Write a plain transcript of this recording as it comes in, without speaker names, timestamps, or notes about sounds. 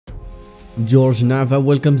Jorge Nava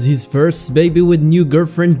welcomes his first baby with new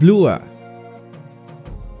girlfriend Blua.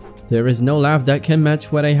 There is no love that can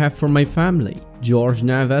match what I have for my family, Jorge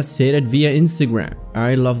Nava said it via Instagram.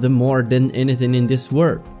 I love them more than anything in this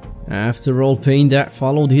world. After all pain that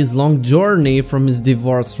followed his long journey from his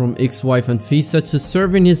divorce from ex-wife Anfisa to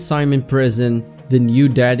serving his time in prison, the new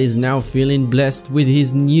dad is now feeling blessed with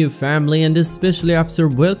his new family, and especially after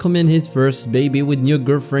welcoming his first baby with new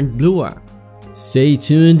girlfriend Blua. Stay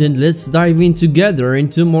tuned and let's dive in together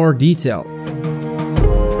into more details.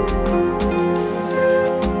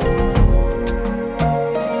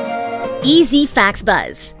 Easy Facts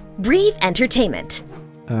Buzz. Brief entertainment.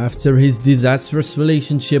 After his disastrous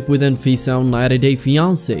relationship with Anfisa on 90 Day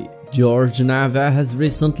Fiancé, Jorge Nava has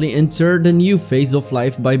recently entered a new phase of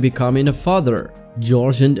life by becoming a father.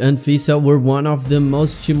 Jorge and Anfisa were one of the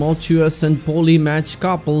most tumultuous and poorly matched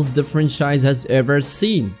couples the franchise has ever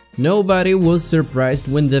seen. Nobody was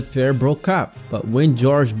surprised when the pair broke up, but when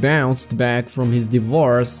Jorge bounced back from his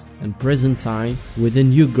divorce and prison time with a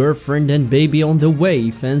new girlfriend and baby on the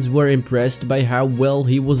way, fans were impressed by how well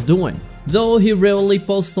he was doing. Though he rarely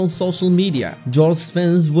posts on social media, Jorge's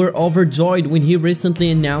fans were overjoyed when he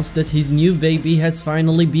recently announced that his new baby has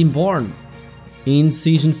finally been born. In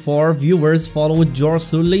Season 4, viewers followed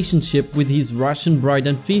Jorge's relationship with his Russian bride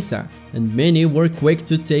Anfisa, and many were quick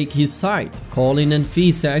to take his side, calling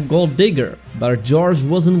Anfisa a gold digger. But Jorge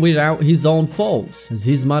wasn't without his own faults, as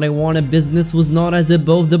his marijuana business was not as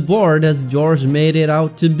above the board as Jorge made it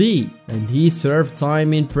out to be, and he served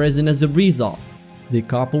time in prison as a result. The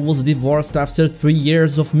couple was divorced after 3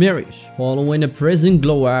 years of marriage. Following a prison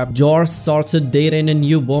glow-up, Jorge started dating a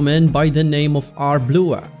new woman by the name of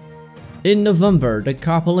Blua. In November, the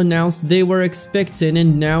couple announced they were expecting,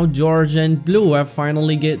 and now Jorge and Blua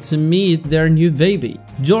finally get to meet their new baby.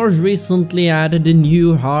 Jorge recently added a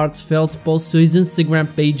new heartfelt post to his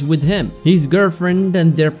Instagram page with him, his girlfriend,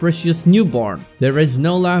 and their precious newborn. There is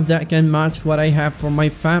no love that can match what I have for my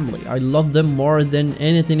family. I love them more than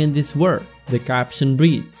anything in this world, the caption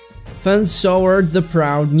reads. Fans showered the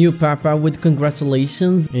proud new papa with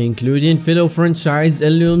congratulations, including fellow franchise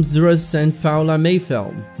alums Russ and Paula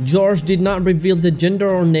Mayfeld. Jorge did not reveal the gender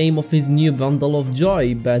or name of his new bundle of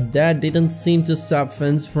joy, but that didn't seem to stop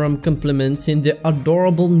fans from complimenting the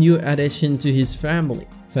adorable new addition to his family.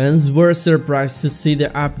 Fans were surprised to see the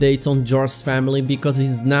updates on Jorge's family because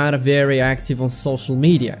he's not very active on social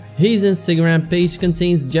media. His Instagram page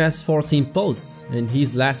contains just 14 posts, and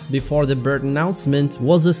his last before the birth announcement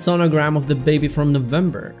was a sonogram of the baby from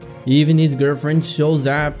November. Even his girlfriend shows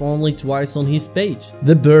up only twice on his page.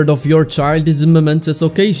 The birth of your child is a momentous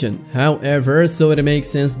occasion. However, so it makes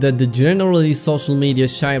sense that the generally social media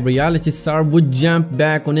shy reality star would jump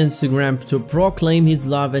back on Instagram to proclaim his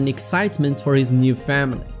love and excitement for his new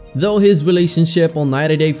family. Though his relationship on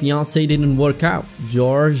 90 Day Fiancé didn't work out,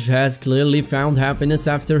 Jorge has clearly found happiness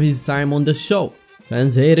after his time on the show.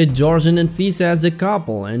 Fans hated Jorge and Anfisa as a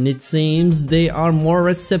couple, and it seems they are more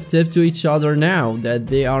receptive to each other now that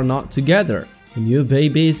they are not together. A new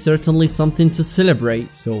baby is certainly something to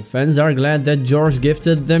celebrate, so fans are glad that Jorge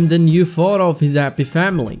gifted them the new photo of his happy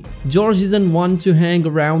family. Jorge isn't one to hang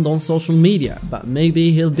around on social media, but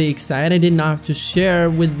maybe he'll be excited enough to share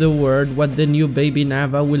with the world what the new baby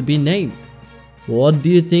Nava will be named. What do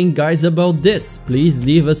you think, guys, about this? Please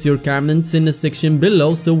leave us your comments in the section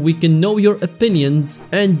below so we can know your opinions,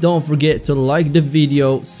 and don't forget to like the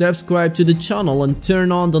video, subscribe to the channel, and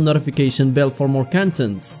turn on the notification bell for more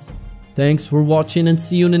contents. Thanks for watching, and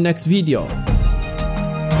see you in the next video.